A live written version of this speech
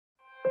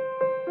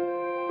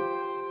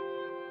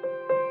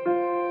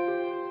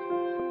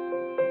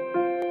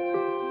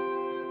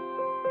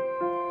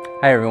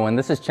Hi everyone,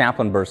 this is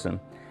Chaplain Burson,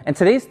 and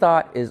today's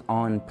thought is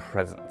on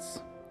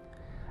presence.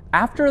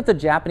 After the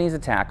Japanese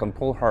attack on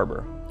Pearl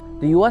Harbor,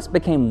 the U.S.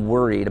 became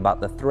worried about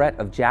the threat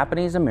of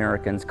Japanese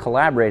Americans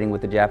collaborating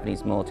with the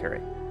Japanese military.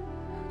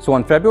 So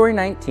on February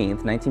 19,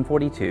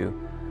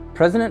 1942,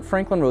 President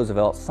Franklin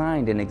Roosevelt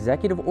signed an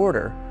executive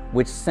order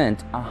which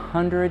sent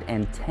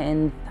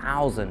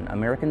 110,000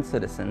 American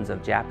citizens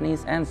of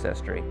Japanese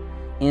ancestry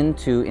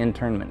into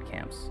internment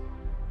camps.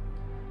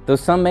 Though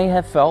some may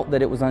have felt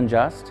that it was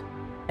unjust,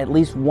 at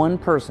least one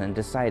person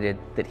decided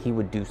that he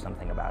would do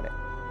something about it.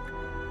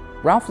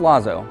 Ralph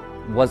Lazo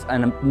was a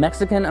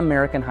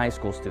Mexican-American high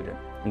school student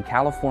in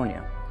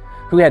California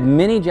who had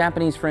many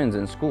Japanese friends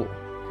in school.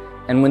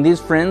 And when these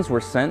friends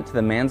were sent to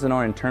the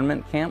Manzanar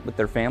internment camp with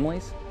their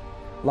families,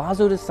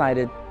 Lazo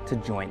decided to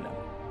join them.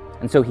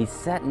 And so he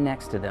sat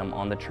next to them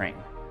on the train.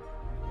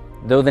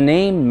 Though the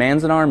name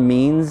Manzanar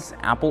means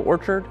apple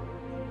orchard,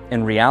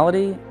 in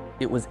reality,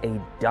 it was a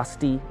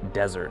dusty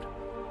desert.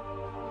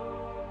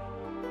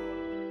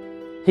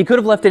 He could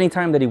have left any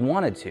time that he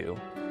wanted to,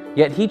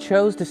 yet he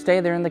chose to stay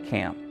there in the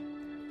camp,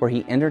 where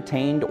he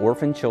entertained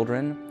orphan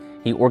children,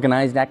 he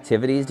organized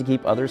activities to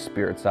keep others'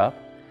 spirits up,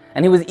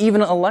 and he was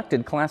even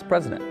elected class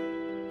president.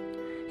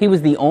 He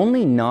was the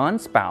only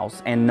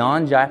non-spouse and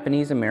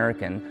non-Japanese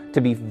American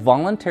to be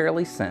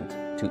voluntarily sent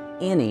to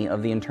any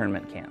of the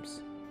internment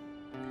camps.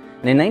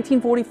 And in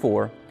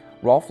 1944,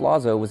 Ralph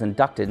Lazo was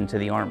inducted into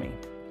the Army,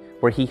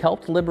 where he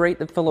helped liberate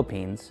the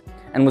Philippines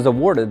and was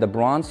awarded the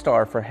Bronze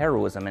Star for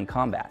heroism in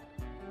combat.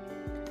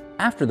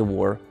 After the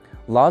war,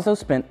 Lazo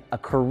spent a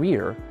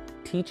career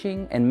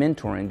teaching and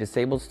mentoring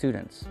disabled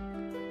students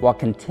while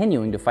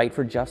continuing to fight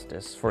for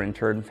justice for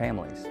interned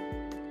families,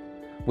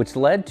 which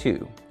led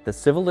to the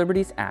Civil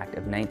Liberties Act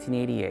of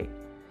 1988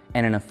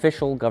 and an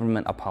official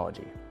government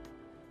apology.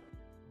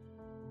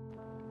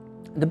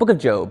 The book of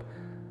Job,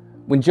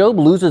 when Job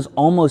loses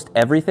almost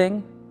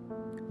everything,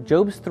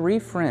 Job's three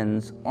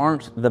friends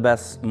aren't the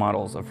best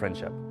models of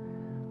friendship.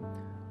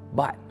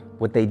 But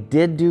what they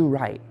did do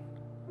right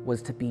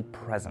was to be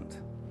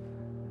present.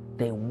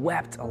 They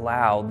wept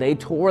aloud, they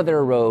tore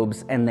their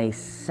robes, and they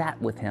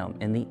sat with him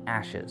in the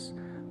ashes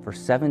for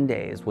 7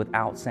 days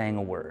without saying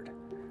a word.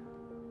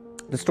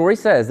 The story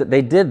says that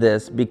they did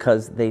this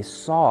because they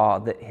saw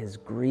that his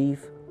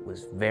grief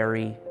was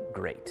very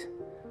great.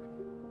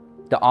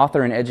 The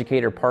author and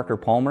educator Parker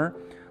Palmer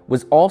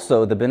was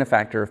also the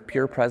benefactor of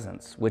Pure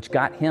Presence, which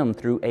got him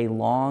through a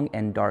long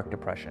and dark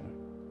depression.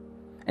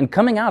 And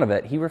coming out of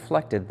it, he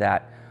reflected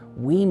that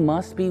we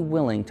must be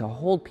willing to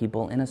hold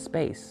people in a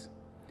space,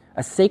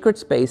 a sacred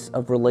space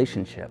of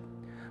relationship,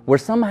 where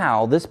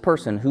somehow this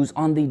person who's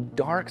on the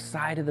dark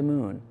side of the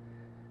moon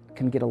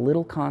can get a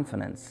little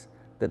confidence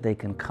that they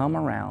can come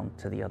around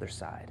to the other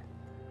side.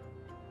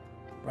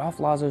 Ralph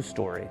Lazo's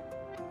story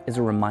is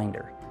a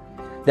reminder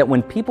that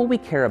when people we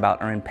care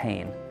about are in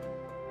pain,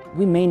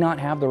 we may not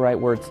have the right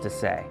words to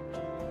say.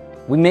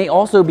 We may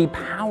also be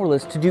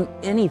powerless to do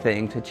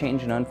anything to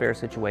change an unfair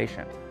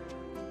situation.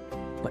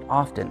 But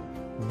often,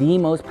 the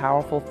most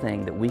powerful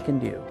thing that we can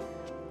do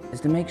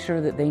is to make sure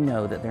that they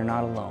know that they're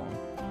not alone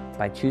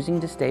by choosing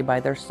to stay by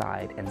their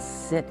side and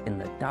sit in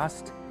the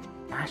dust,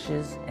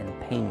 ashes, and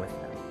pain with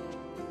them.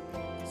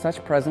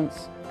 Such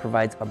presence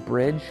provides a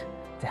bridge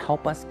to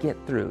help us get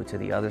through to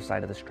the other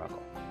side of the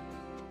struggle.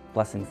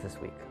 Blessings this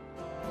week.